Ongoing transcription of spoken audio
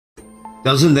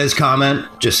Doesn't this comment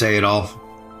just say it all?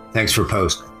 Thanks for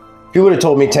posting. If you would have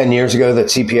told me 10 years ago that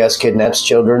CPS kidnaps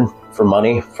children for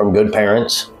money from good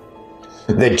parents,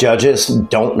 that judges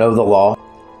don't know the law,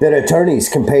 that attorneys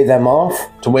can pay them off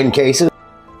to win cases,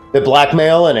 that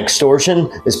blackmail and extortion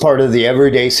is part of the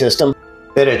everyday system,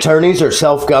 that attorneys are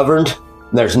self-governed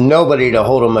and there's nobody to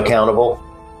hold them accountable,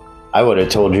 I would have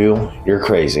told you you're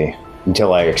crazy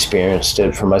until I experienced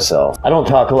it for myself. I don't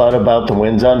talk a lot about the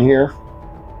wins on here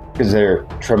because they're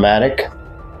traumatic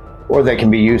or they can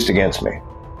be used against me.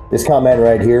 This comment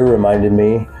right here reminded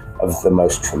me of the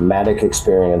most traumatic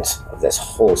experience of this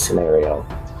whole scenario,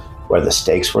 where the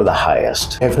stakes were the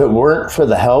highest. If it weren't for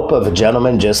the help of a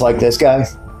gentleman just like this guy,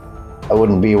 I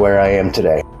wouldn't be where I am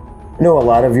today. I know a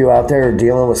lot of you out there are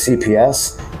dealing with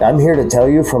CPS. And I'm here to tell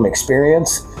you from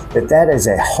experience that that is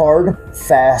a hard,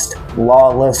 fast,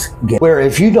 lawless game, where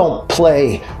if you don't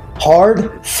play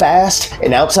hard, fast,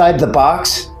 and outside the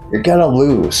box, you're gonna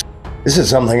lose. This is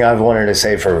something I've wanted to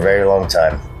say for a very long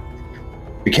time.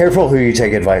 Be careful who you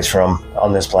take advice from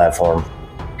on this platform,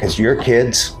 because your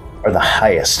kids are the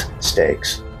highest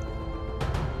stakes.